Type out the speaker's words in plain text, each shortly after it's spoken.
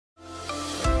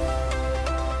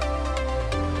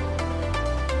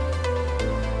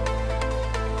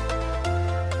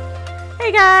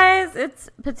Hey guys, it's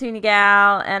Petunia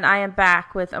Gal, and I am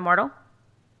back with Immortal.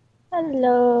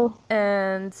 Hello.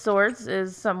 And Swords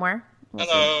is somewhere. We'll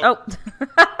Hello. see.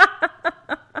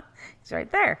 Oh, he's right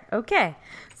there. Okay,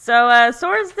 so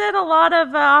Swords did a lot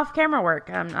of off-camera work.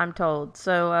 I'm told.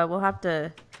 So we'll have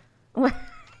to. You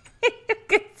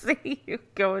can see you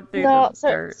going through the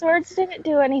dirt. Swords didn't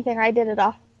do anything. I did it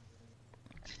all.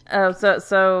 Oh,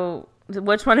 so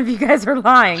which one of you guys are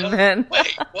lying then?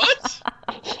 Wait, what?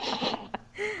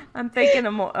 I'm thinking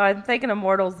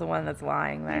Immortal's the one that's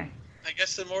lying there. I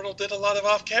guess Immortal did a lot of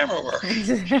off-camera work.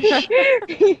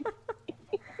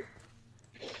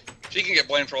 She can get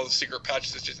blamed for all the secret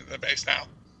patches she's in the base now.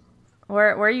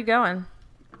 Where are you going?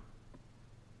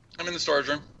 I'm in the storage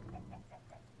room.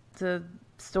 To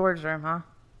storage room, huh?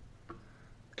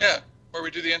 Yeah, where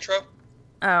we do the intro.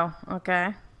 Oh,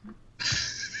 okay.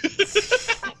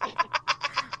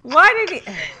 Why did he?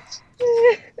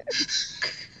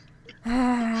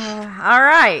 All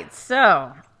right.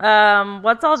 So,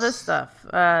 what's all this stuff?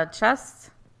 Chests?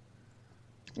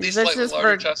 These slightly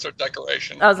larger chests are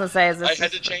decoration. I was gonna say, is this? I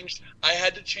had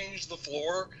to change the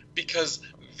floor because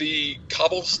the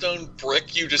cobblestone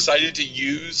brick you decided to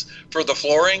use for the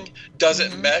flooring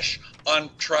doesn't mesh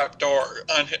on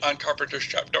on carpenter's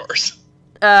trapdoors.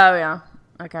 Oh yeah.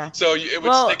 Okay. So it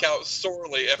would stick out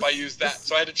sorely if I used that.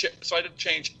 So I had to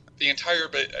change the entire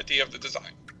idea of the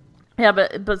design. Yeah,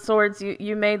 but Swords,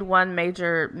 you made one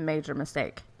major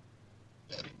mistake.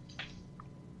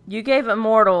 You gave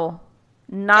Immortal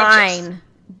 9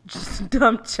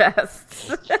 dump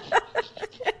chests. Yeah.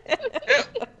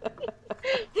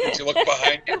 Did you look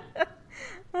behind you?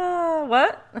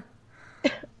 What?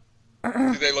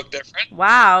 Do they look different?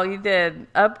 Wow, you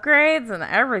did upgrades and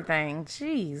everything.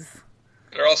 Jeez.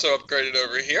 They're also upgraded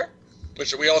over here,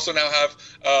 which we also now have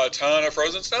a ton of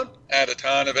frozen stone and a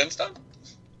ton of endstone.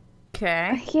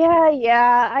 Okay.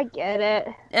 Yeah, I get it.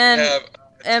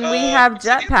 And we have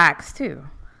jetpacks too.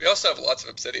 We also have lots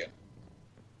of obsidian.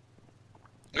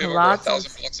 We have over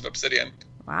 1,000 blocks of obsidian.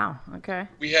 Wow. Okay.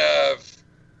 We have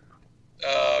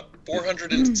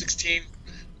 416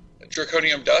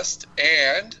 draconium dust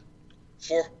and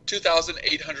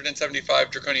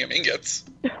 2,875 draconium ingots.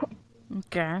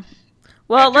 Okay.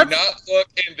 Well, do not look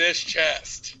in this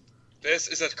chest. This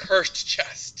is a cursed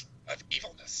chest of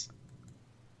evilness.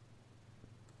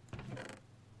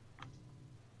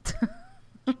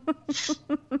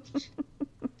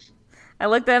 I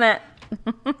looked in it.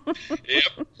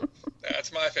 Yep,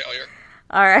 that's my failure.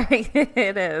 All right,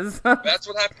 it is. That's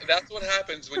what happens. That's what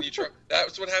happens when you try.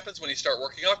 That's what happens when you start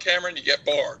working off camera and you get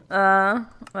bored.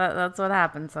 That's what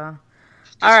happens, huh?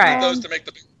 Just all right. Those to make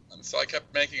the big ones, so I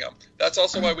kept making them. That's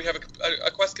also why we have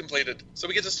a quest completed. So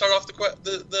we get to start off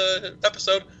the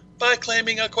episode by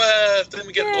claiming a quest, and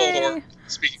we get gold ore.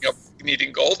 Speaking of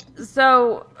needing gold.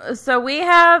 So we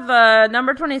have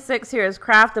number 26 here is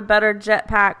craft a better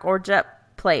jetpack or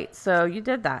jet plate. So you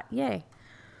did that. Yay.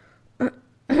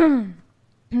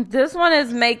 This one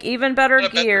is make even better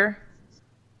gear.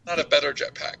 Not a better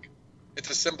jetpack. It's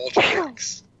a simple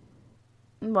jetpack.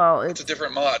 Well, it's a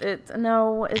different mod.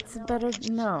 It's better.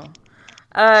 No.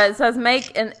 It says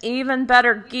make an even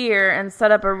better gear and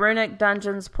set up a runic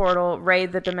dungeons portal.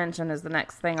 Raid the dimension is the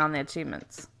next thing on the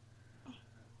achievements.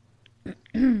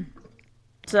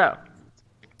 So,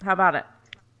 how about it?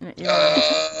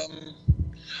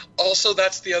 Also,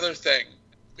 that's the other thing.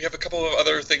 We have a couple of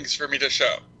other things for me to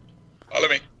show. Follow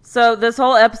me. So this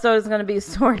whole episode is going to be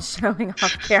Swords showing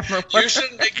off camera work. You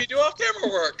shouldn't make me do off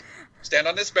camera work. Stand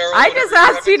on this barrel. I just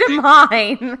asked you to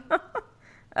mine.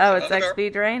 Oh, it's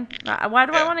XP drain? Why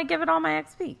do I want to give it all my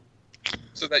XP?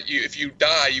 So that if you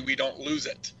die, we don't lose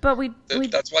it. But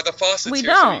that's why the faucet's here,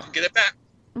 don't. so you can get it back.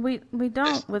 We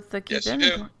don't with the keep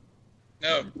inventory. You do.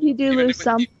 No. You do lose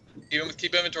some. Even with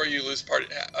keep inventory, you lose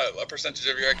a percentage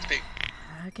of your XP.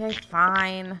 Okay,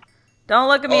 fine. Don't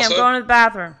look at me. Also, I'm going to the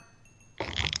bathroom.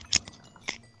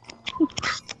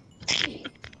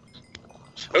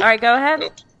 All right, go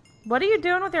ahead. What are you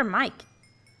doing with your mic?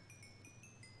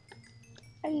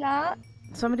 I'm not.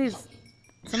 Somebody's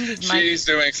mic. She's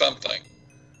doing something.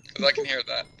 Because I can hear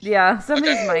that. Yeah,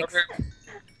 somebody's mic.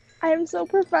 I'm so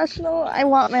professional. I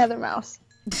want my other mouse.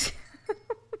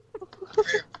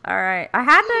 All right. I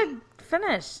had to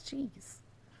finish. Jeez.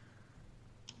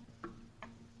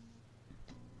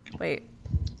 Wait.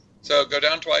 So go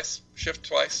down twice. Shift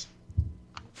twice.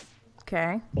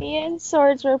 Okay. Me and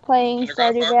Swords were playing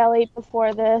Stardew Valley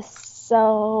before this,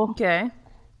 so... Okay.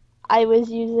 I was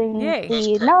using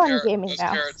the non-gaming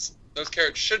mouse. Those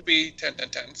carrots should be 10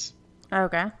 and 10s.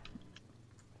 Okay.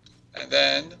 And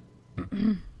then...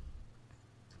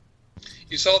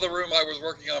 you saw the room I was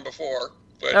working on before.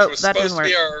 which Oh, was that didn't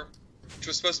supposed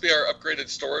to be work. our upgraded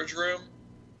storage room,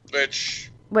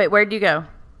 which Wait, where'd you go?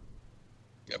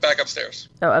 back upstairs.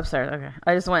 Oh, upstairs. Okay.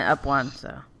 I just went up one,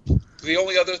 so. The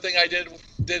only other thing I did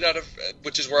out of,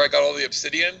 which is where I got all the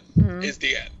obsidian, is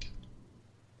the end.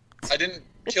 I didn't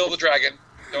kill the dragon.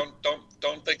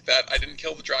 Don't think that. I didn't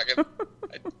kill the dragon.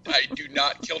 I do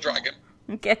not kill dragon.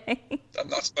 Okay. I'm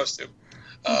not supposed to.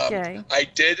 Okay. I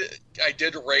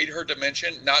did raid her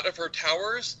dimension, not of her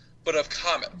towers, but of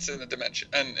comets in the dimension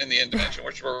and in the end dimension,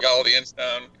 which were reality and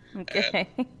stone. Okay.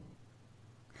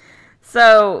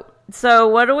 So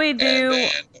what do we do?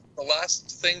 And then the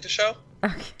last thing to show.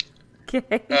 Okay.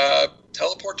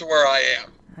 Teleport to where I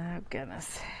am. Oh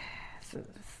goodness. This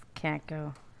can't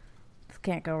go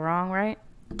wrong, right?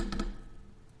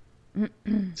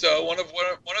 So one of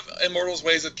Immortal's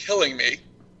ways of killing me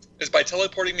is by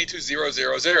teleporting me to 000.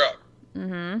 Mm-hmm.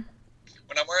 When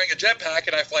I'm wearing a jetpack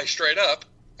and I fly straight up,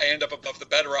 I end up above the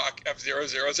bedrock of 000.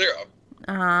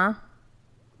 Uh-huh.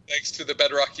 Thanks to the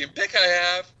bedrockian pick I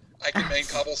have, I can main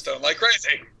cobblestone like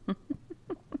crazy.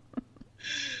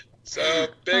 So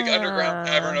big underground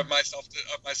cavern of my self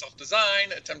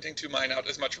design, attempting to mine out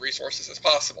as much resources as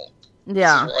possible.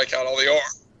 Yeah. This is where I count all the ore.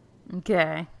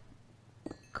 Okay.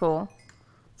 Cool.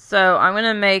 So I'm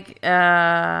gonna make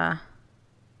actually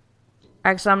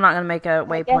I'm not gonna make a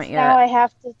waypoint yet. Now I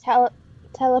have to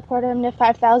teleport him to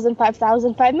 5,000,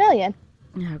 5,000, 5 million.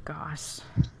 Oh gosh.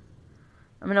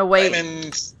 I'm gonna wait.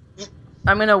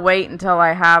 I'm gonna wait until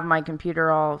I have my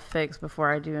computer all fixed before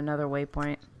I do another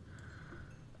waypoint.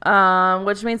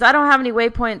 Which means I don't have any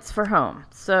waypoints for home.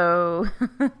 So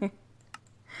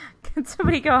can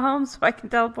somebody go home so I can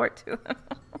teleport to him?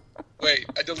 Wait,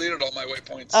 I deleted all my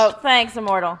waypoints. Oh, thanks,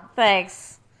 Immortal.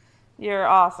 Thanks. You're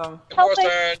awesome. Help me.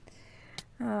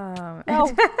 Oh,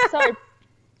 No, sorry.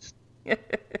 And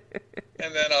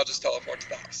then I'll just teleport to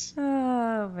the house.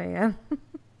 Oh, man.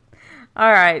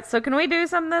 All right. So can we do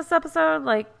some of this episode?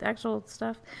 Like, actual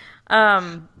stuff?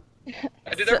 I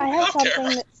did everything I have off something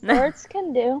camera. that swords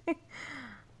can do.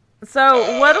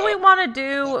 So what do we want to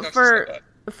do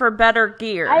for better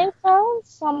gear? I found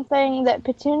something that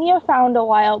Petunia found a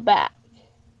while back.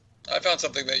 I found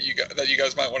something that you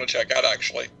guys might want to check out,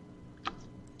 actually.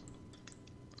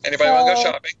 Anybody want to go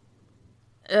shopping?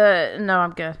 No,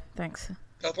 I'm good. Thanks.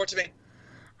 Teleport to me.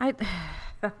 I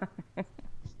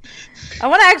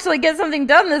want to actually get something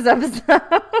done this episode.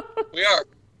 We are.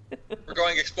 We're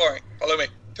going exploring. Follow me.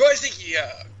 Do I seek ye?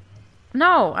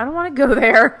 No, I don't want to go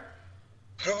there.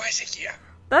 Do I seek ye?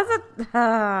 That's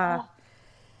a.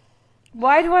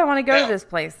 Why do I want to go Now, to this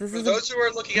place? This For is those who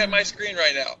are looking at my screen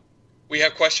right now, we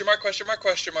have question mark,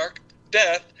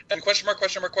 death, and question mark,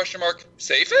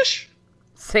 safe-ish?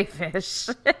 safe-ish.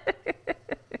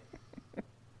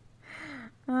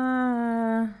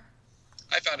 I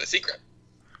found a secret.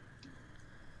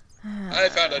 I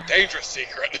found a dangerous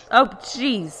secret. Oh,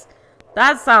 jeez.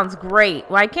 That sounds great.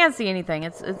 Well, I can't see anything.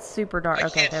 It's super dark.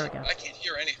 Okay, there we go. I can't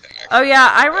hear anything. Actually. Oh yeah,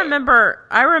 I remember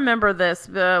this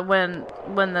when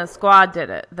the squad did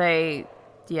it. They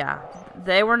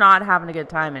were not having a good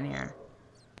time in here.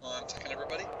 One second,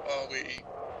 everybody, while we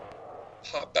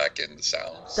hop back in the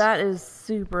sounds. That is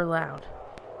super loud.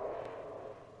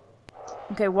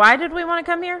 Okay, why did we want to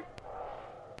come here?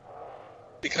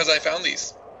 Because I found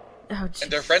these. Oh, geez,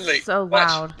 And they're friendly. so Watch.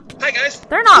 loud. Hi, guys.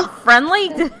 They're not friendly.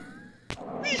 They're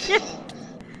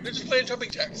just playing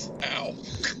jumping jacks. Ow.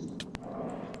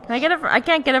 Can I get it? I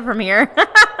can't get it from here. And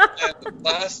the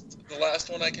last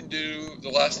one I can do, the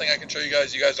last thing I can show you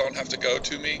guys don't have to go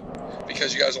to me,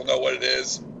 because you guys will know what it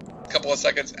is a couple of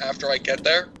seconds after I get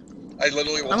there. I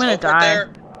literally will teleport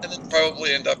there, and then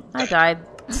probably end up I died.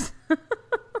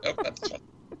 Nope, not this one.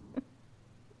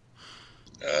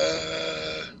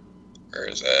 Where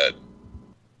is it?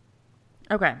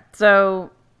 Okay,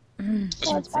 so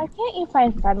Why can't you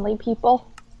find friendly people?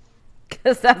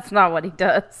 because that's not what he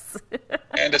does.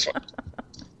 And this one.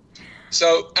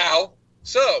 So,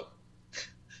 So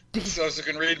those who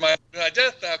can read my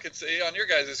death now can see on your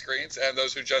guys' screens, and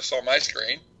those who just saw my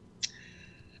screen,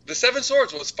 the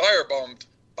 7swords was firebombed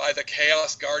by the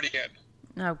Chaos Guardian.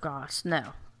 Oh gosh, no.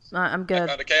 I'm good. I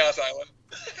found a Chaos Island.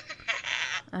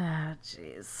 Ah,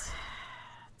 jeez.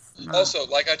 Also,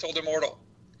 like I told Immortal,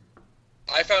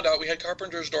 I found out we had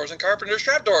carpenter's doors and carpenter's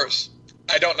trapdoors.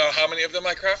 I don't know how many of them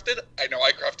I crafted. I know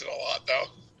I crafted a lot,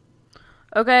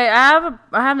 though. Okay, I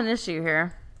have an issue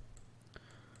here.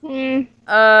 When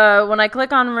I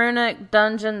click on Runic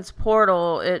Dungeons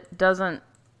Portal, it doesn't.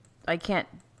 I can't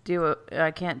do it.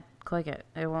 I can't click it.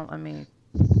 It won't let me.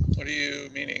 What are you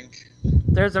meaning?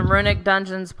 There's a Runic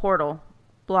Dungeons Portal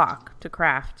block to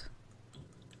craft,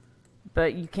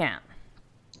 but you can't.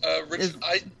 Richard,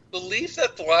 I believe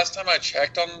that the last time I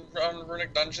checked on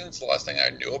Runic Dungeons, the last thing I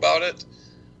knew about it,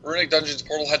 Runic Dungeons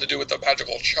Portal had to do with the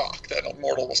magical chalk that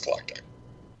Immortal was collecting.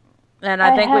 And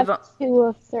I think have we've 2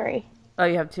 of 3. Oh,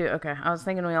 you have 2. Okay, I was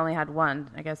thinking we only had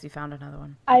 1. I guess you found another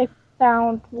one. I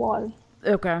found 1.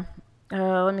 Okay.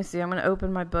 Let me see. I'm gonna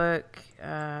open my book.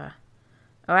 I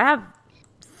have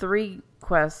 3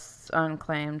 quests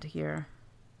unclaimed here.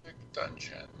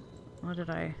 Dungeon. What did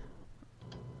I?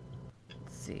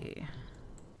 Let's see.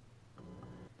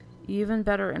 Even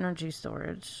better energy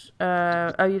storage.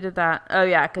 Oh, you did that. Oh,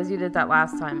 yeah, because you did that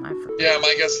last time. I forgot. Yeah,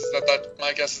 my guess is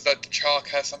that the chalk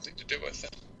has something to do with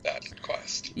that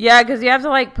quest. Yeah, because you have to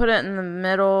like put it in the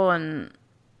middle, and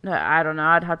I don't know.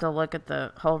 I'd have to look at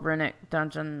the whole Runic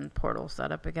Dungeon portal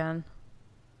setup again.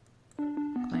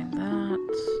 Claim that,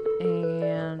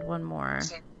 and one more.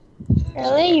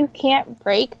 Really? You can't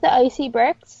break the icy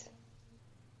bricks?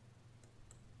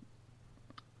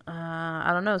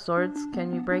 I don't know. Swords,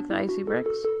 can you break the icy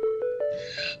bricks?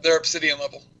 They're obsidian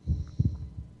level.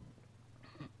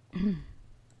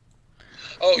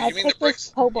 Oh, you mean the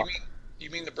bricks? You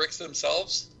mean the bricks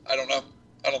themselves? I don't know.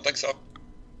 I don't think so.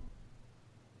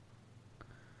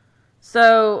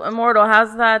 So, Immortal,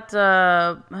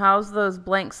 how's those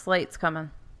blank slates coming?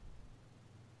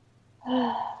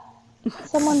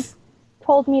 Someone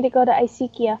told me to go to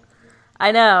Icikia.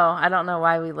 I know. I don't know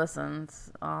why we listened,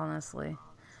 honestly.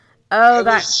 Oh, I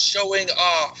was showing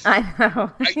off. I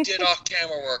know. I did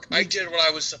off-camera work. I did what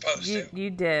I was supposed to. You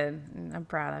did. I'm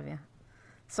proud of you.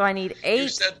 So I need 8. You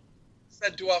said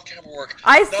do off-camera work.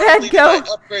 I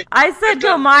said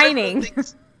go mining.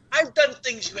 I've done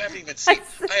things you haven't even seen.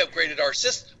 I upgraded our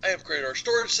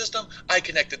storage system. I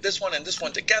connected this one and this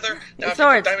one together. Now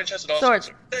Swords. diamond chest and all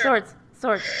Swords.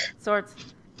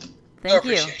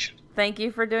 Thank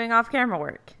you for doing off-camera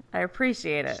work. I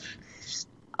appreciate it.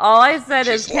 All I said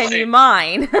is, can you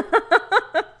mine?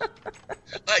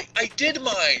 I did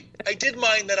mine.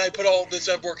 That I put all this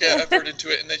effort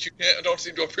into it, and that you don't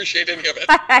seem to appreciate any of it.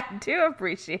 I do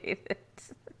appreciate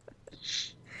it.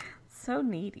 So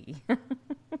needy.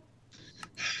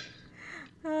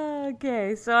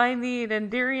 Okay, so I need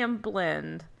enderium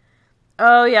blend.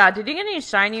 Oh yeah, did you get any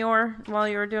shiny ore while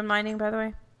you were doing mining, by the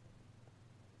way?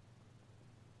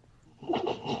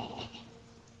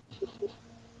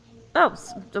 Oh,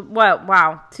 what?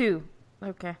 Wow, 2.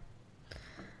 Okay.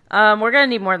 We're gonna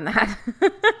need more than that.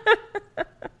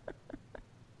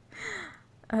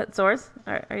 Swords,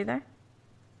 are you there?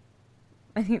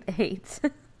 I need 8.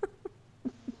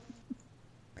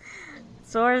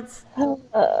 Swords.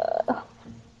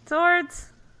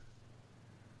 Swords.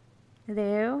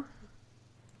 Hello.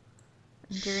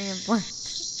 Enderium blend.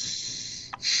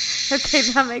 Okay,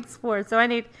 that makes 4. So I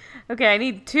need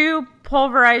 2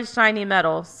 pulverized shiny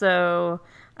metal. So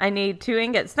I need 2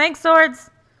 ingots. Thanks, Swords.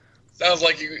 Sounds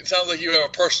like you have a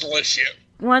personal issue.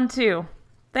 1, 2.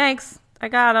 Thanks. I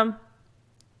got them.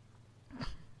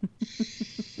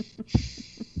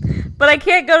 But I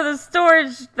can't go to the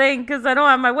storage thing because I don't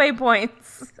have my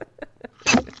waypoints.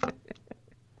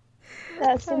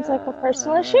 That seems like a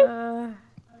personal issue.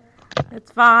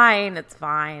 It's fine. It's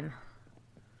fine.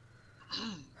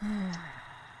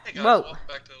 Hey guys, Whoa. welcome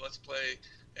back to Let's Play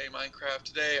a Minecraft.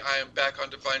 Today I am back on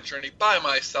Divine Journey by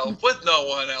myself with no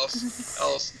one else.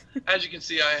 As you can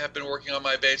see, I have been working on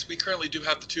my base. We currently do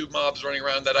have the 2 mobs running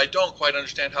around that I don't quite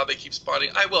understand how they keep spawning.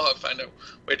 I will have to find a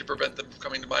way to prevent them from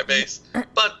coming to my base.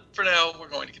 But for now, we're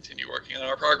going to continue working on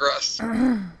our progress.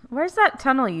 Where's that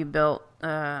tunnel you built,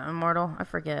 Immortal? I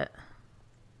forget.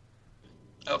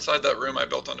 Outside that room I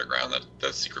built underground that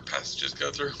the secret passages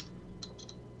go through.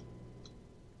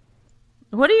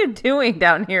 What are you doing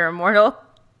down here, Immortal?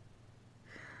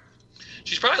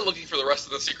 She's probably looking for the rest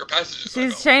of the secret passages.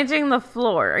 She's changing the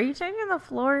floor. Are you changing the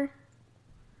floor?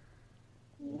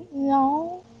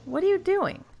 No. What are you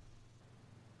doing?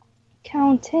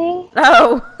 Counting.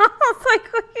 Oh, I was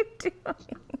like, what are you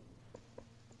doing?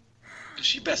 Is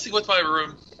she messing with my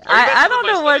room? I don't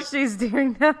know what she's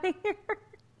doing down here.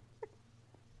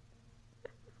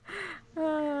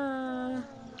 I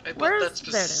built that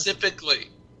specifically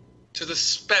to the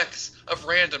specs of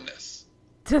randomness.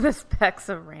 To the specs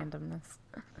of randomness.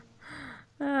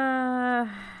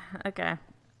 Okay.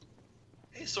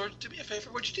 Hey, Sword, do me a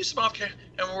favor. Would you do some off-camera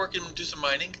and we're working and do some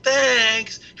mining?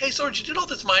 Thanks! Hey, Sword, you did all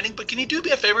this mining, but can you do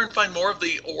me a favor and find more of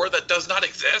the ore that does not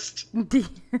exist?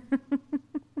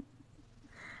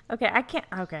 Okay, I can't.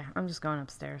 Okay, I'm just going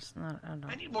upstairs.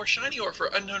 I need more shiny ore for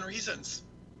unknown reasons.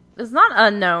 It's not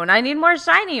unknown. I need more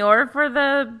shiny ore for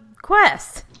the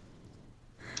quest.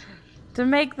 To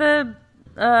make the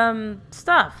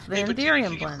stuff. The Hey, but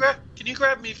enderium blend. can you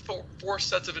grab me four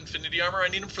sets of infinity armor? I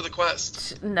need them for the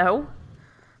quest. No.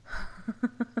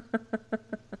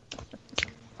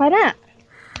 Why not?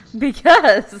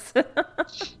 Because.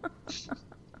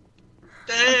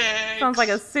 Thanks. Sounds like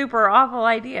a super awful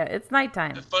idea. It's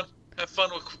nighttime. Have fun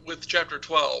with chapter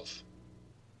 12.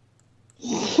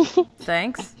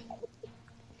 Thanks.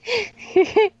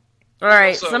 All right,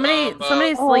 Also, somebody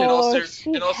sleep. Oh, in all she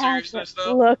seriousness, hasn't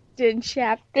though. looked in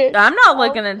chapter. I'm not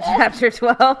looking at chapter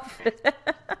 12.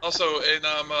 Also, in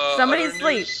Somebody other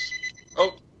sleep. news-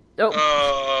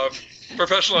 Oh.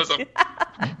 Professionalism.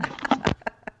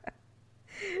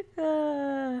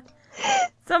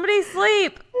 Somebody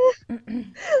sleep.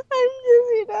 I'm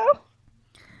dizzy now.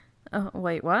 Oh,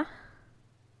 wait, what?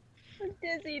 I'm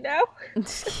dizzy now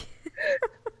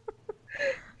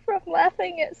from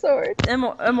laughing at swords.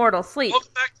 Immortal, sleep.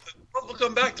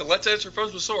 Welcome back to Let's Answer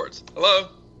Phones with Swords. Hello.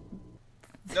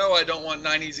 No, I don't want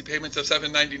 9 easy payments of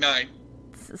 $7.99.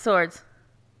 Swords.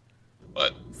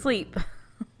 What? Sleep.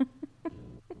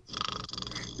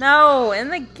 No, in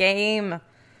the game.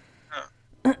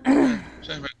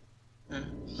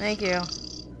 Thank you.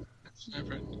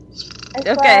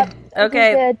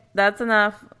 Okay, that's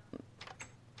enough.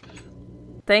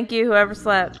 Thank you, whoever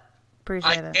slept.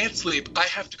 Appreciate it. I can't sleep. I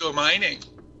have to go mining.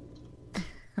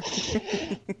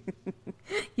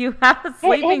 You have a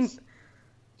sleeping...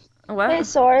 What? Hey,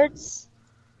 Swords.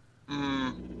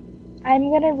 Hmm.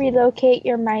 I'm gonna relocate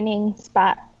your mining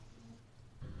spot.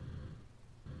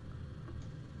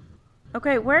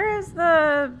 Okay, where is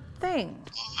the thing?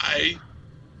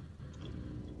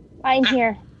 Mine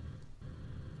here.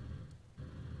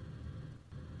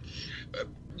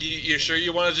 You sure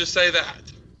you want to just say that?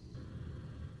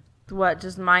 What,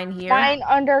 just mine here? Mine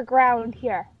underground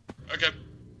here. Okay.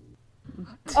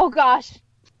 Oh gosh.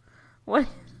 What?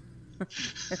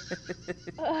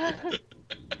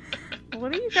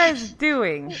 What are you guys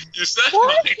doing? You said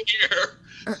What? mine here.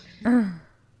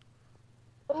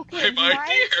 Okay, Hey, mine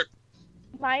here.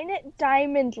 mine at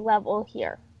diamond level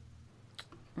here.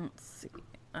 Let's see.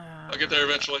 I'll get there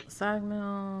eventually. Sag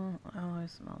mill, alloy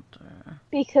smelter.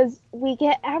 Because we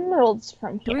get emeralds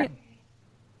from Do here.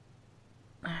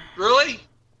 Really? Do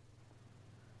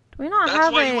we not That's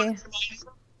have why you a... want to mine?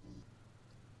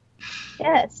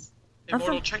 Yes.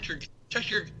 Immortal, check your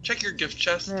gift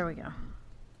chest. There we go.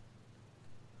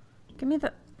 Give me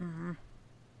the...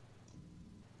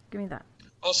 Give me that.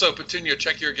 Also, Petunia,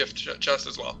 check your gift chest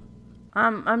as well.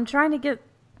 I'm trying to get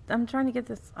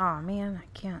this. Oh man, I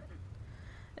can't.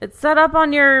 It's set up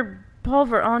on your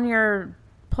pulverizing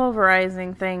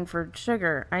thing for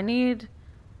sugar. I need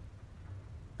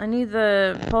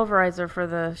the pulverizer for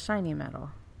the shiny metal.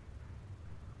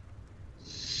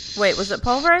 Wait, was it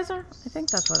pulverizer? I think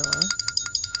that's what it was.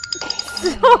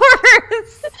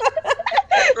 Swords!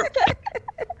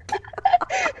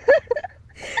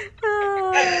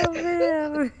 Oh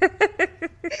man.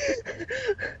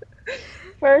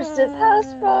 First it's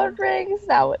house phone rings,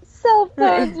 now it's cell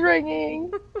phones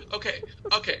ringing. Okay.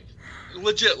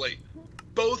 Legitly,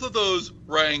 both of those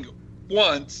rang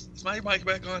once. Is my mic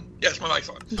back on? Yes, my mic's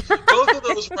on. Both of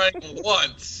those rang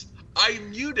once. I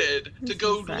muted to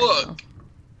go look,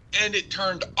 and it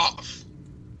turned off.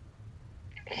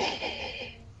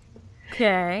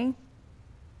 Okay.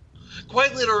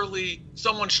 Quite literally,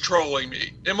 someone's trolling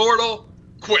me. Immortal,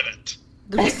 quit it.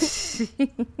 Jeez.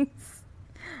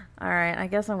 Alright, I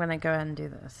guess I'm gonna go ahead and do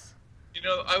this. You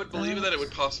know, I would believe that it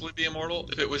would possibly be Immortal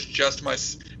if it was just my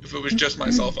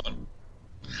cell phone.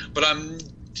 But I'm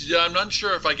not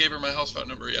sure if I gave her my house phone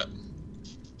number yet.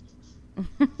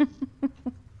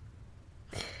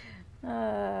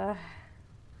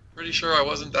 Pretty sure I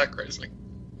wasn't that crazy.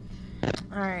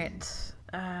 Alright.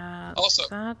 Also.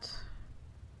 That.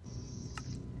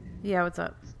 Yeah, what's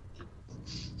up?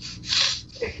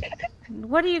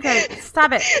 What do you guys...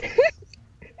 Stop it!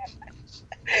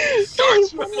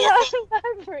 Darts, I'm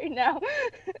hungry now.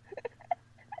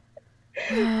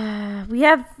 We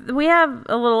have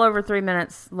a little over 3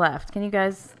 minutes left. Can you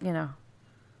guys,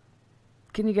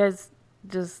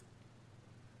 just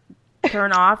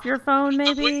turn off your phone,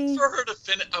 maybe? I'm waiting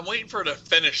for her to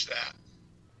finish that.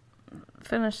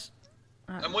 Finish.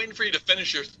 I'm waiting for you to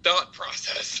finish your thought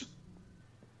process.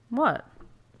 What?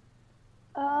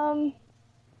 Well,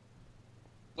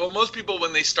 most people,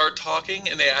 when they start talking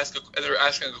and they're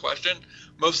asking a question,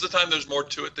 most of the time there's more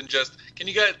to it than just, can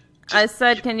you guys... I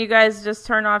said, can you guys just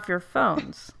turn off your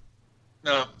phones?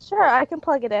 No. Sure, I can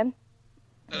plug it in.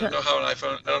 I don't know how to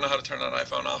turn an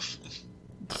iPhone off.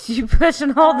 You push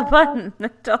and hold the button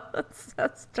until it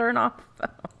says turn off phone.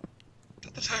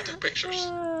 That's how I took pictures.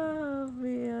 Oh,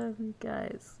 man,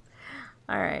 guys.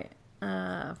 Alright.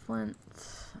 Flint.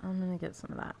 I'm gonna get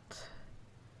some of that.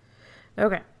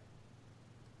 Okay.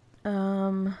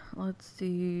 Let's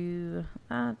do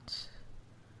that.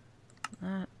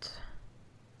 That.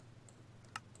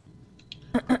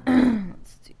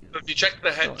 Let's do. Have you checked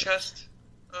the head chest,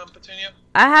 Petunia?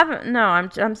 I haven't. No,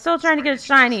 I'm still trying to get a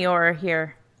shiny ore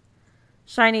here.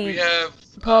 Shiny. We have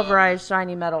pulverized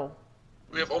shiny metal.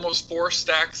 We have almost 4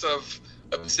 stacks of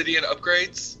obsidian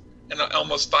upgrades and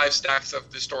almost 5 stacks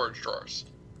of the storage drawers.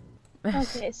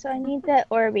 Okay, so I need that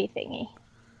Orby thingy.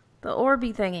 The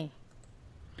Orby thingy.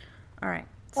 Alright.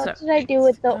 What did I do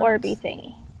with the Orby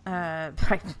thingy? I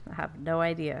have no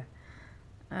idea.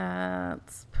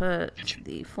 Let's put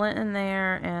the flint in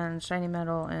there and shiny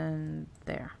metal in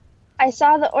there. I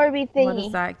saw the Orby thingy. What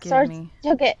does that give Swords me?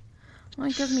 took it.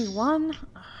 Only gives me 1? What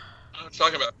are you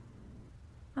talking about?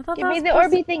 I thought Give that me was the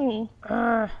supposed Orby thingy.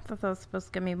 I thought that was supposed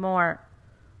to give me more.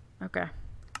 Okay.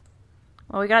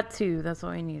 Well, we got 2. That's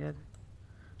what we needed.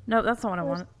 Nope, that's not what I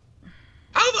wanted.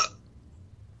 How the...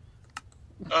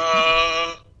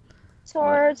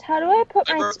 Swords, how do I put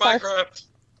I my broke spark? Minecraft.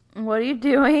 What are you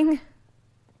doing?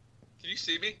 Can you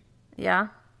see me? Yeah.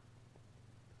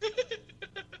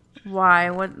 Why?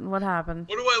 What happened?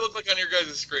 What do I look like on your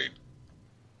guys' screen?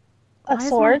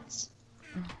 Swords?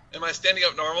 Am I standing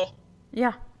up normal?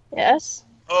 Yeah. Yes.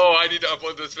 Oh, I need to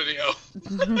upload this video.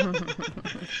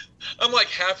 I'm like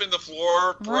half in the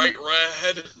floor, bright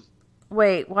red.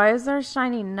 Wait, why is there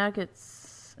shiny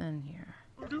nuggets in here?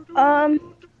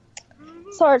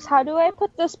 Swords, how do I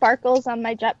put the sparkles on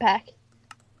my jetpack?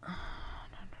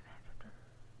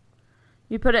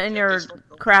 You put it in your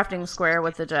crafting square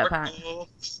with the jetpack.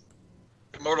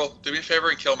 Immortal, do me a favor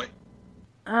and kill me.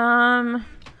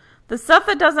 The stuff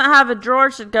that doesn't have a drawer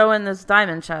should go in this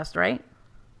diamond chest, right?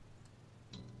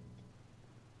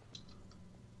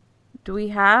 Do we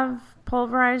have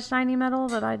pulverized shiny metal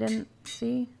that I didn't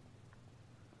see?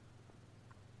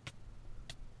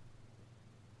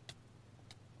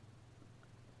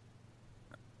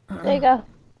 There you go.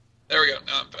 There we go.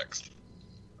 Now I'm fixed.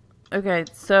 Okay,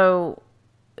 so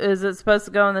is it supposed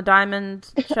to go in the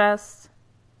diamond chest?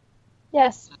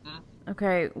 Yes.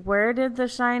 Okay, where did the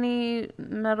shiny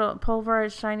metal,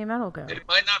 pulverized shiny metal go? It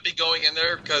might not be going in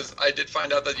there because I did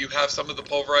find out that you have some of the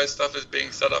pulverized stuff is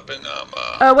being set up in.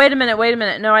 Oh, wait a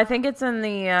minute. No, I think it's in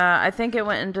the. I think it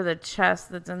went into the chest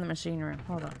that's in the machine room.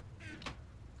 Hold on.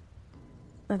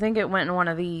 I think it went in one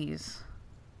of these.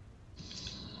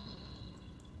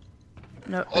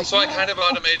 No. Also, I kind of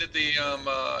automated the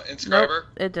inscriber. Nope,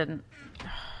 it didn't.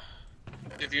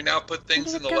 If you now put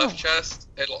things in the left chest,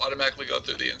 it'll automatically go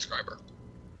through the inscriber.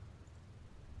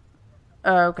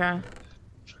 Oh, okay.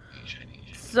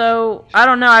 So, I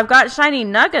don't know. I've got shiny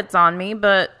nuggets on me,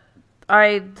 but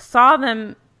I saw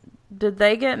them. Did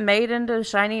they get made into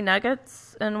shiny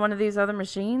nuggets in one of these other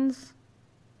machines?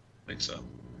 I think so.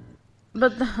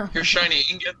 But Here's shiny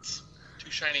ingots.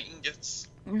 2 shiny ingots.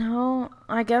 No,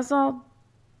 I guess I'll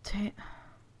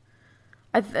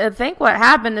I think what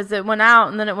happened is it went out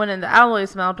and then it went in the alloy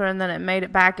smelter and then it made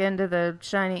it back into the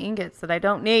shiny ingots that I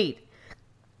don't need.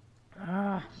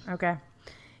 Okay.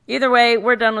 Either way,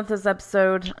 we're done with this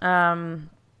episode.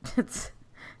 It's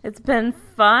been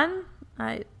fun.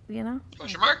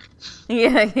 Question mark?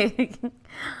 Yeah.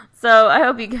 So I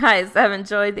hope you guys have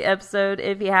enjoyed the episode.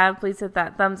 If you have, please hit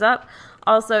that thumbs up.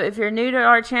 Also, if you're new to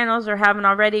our channels or haven't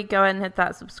already, go ahead and hit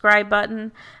that subscribe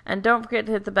button. And don't forget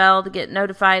to hit the bell to get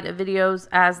notified of videos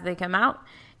as they come out.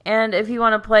 And if you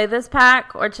want to play this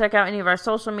pack or check out any of our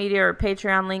social media or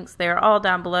Patreon links, they are all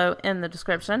down below in the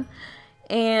description.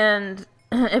 And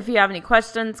if you have any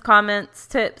questions, comments,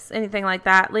 tips, anything like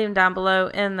that, leave them down below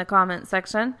in the comment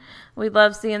section. We'd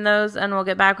love seeing those, and we'll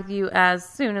get back with you as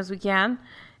soon as we can.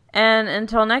 And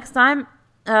until next time,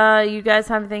 you guys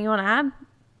have anything you want to add?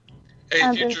 Hey,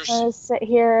 I'm just going to sit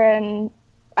here and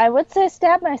I would say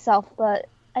stab myself, but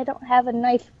I don't have a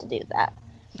knife to do that.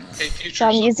 Hey, so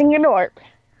I'm using an orb.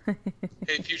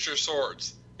 Hey, Future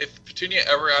Swords. If Petunia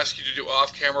ever asks you to do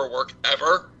off-camera work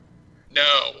ever,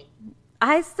 no.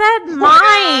 I said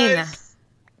mine!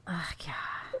 Oh,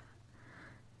 God.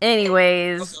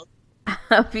 Anyways, I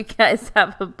hope you guys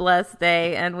have a blessed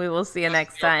day, and we will see you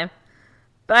next time.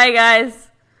 Bye, guys.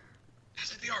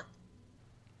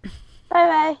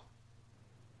 Bye-bye.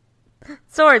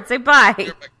 Sword, say bye.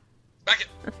 Back it.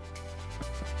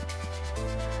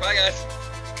 Bye, guys.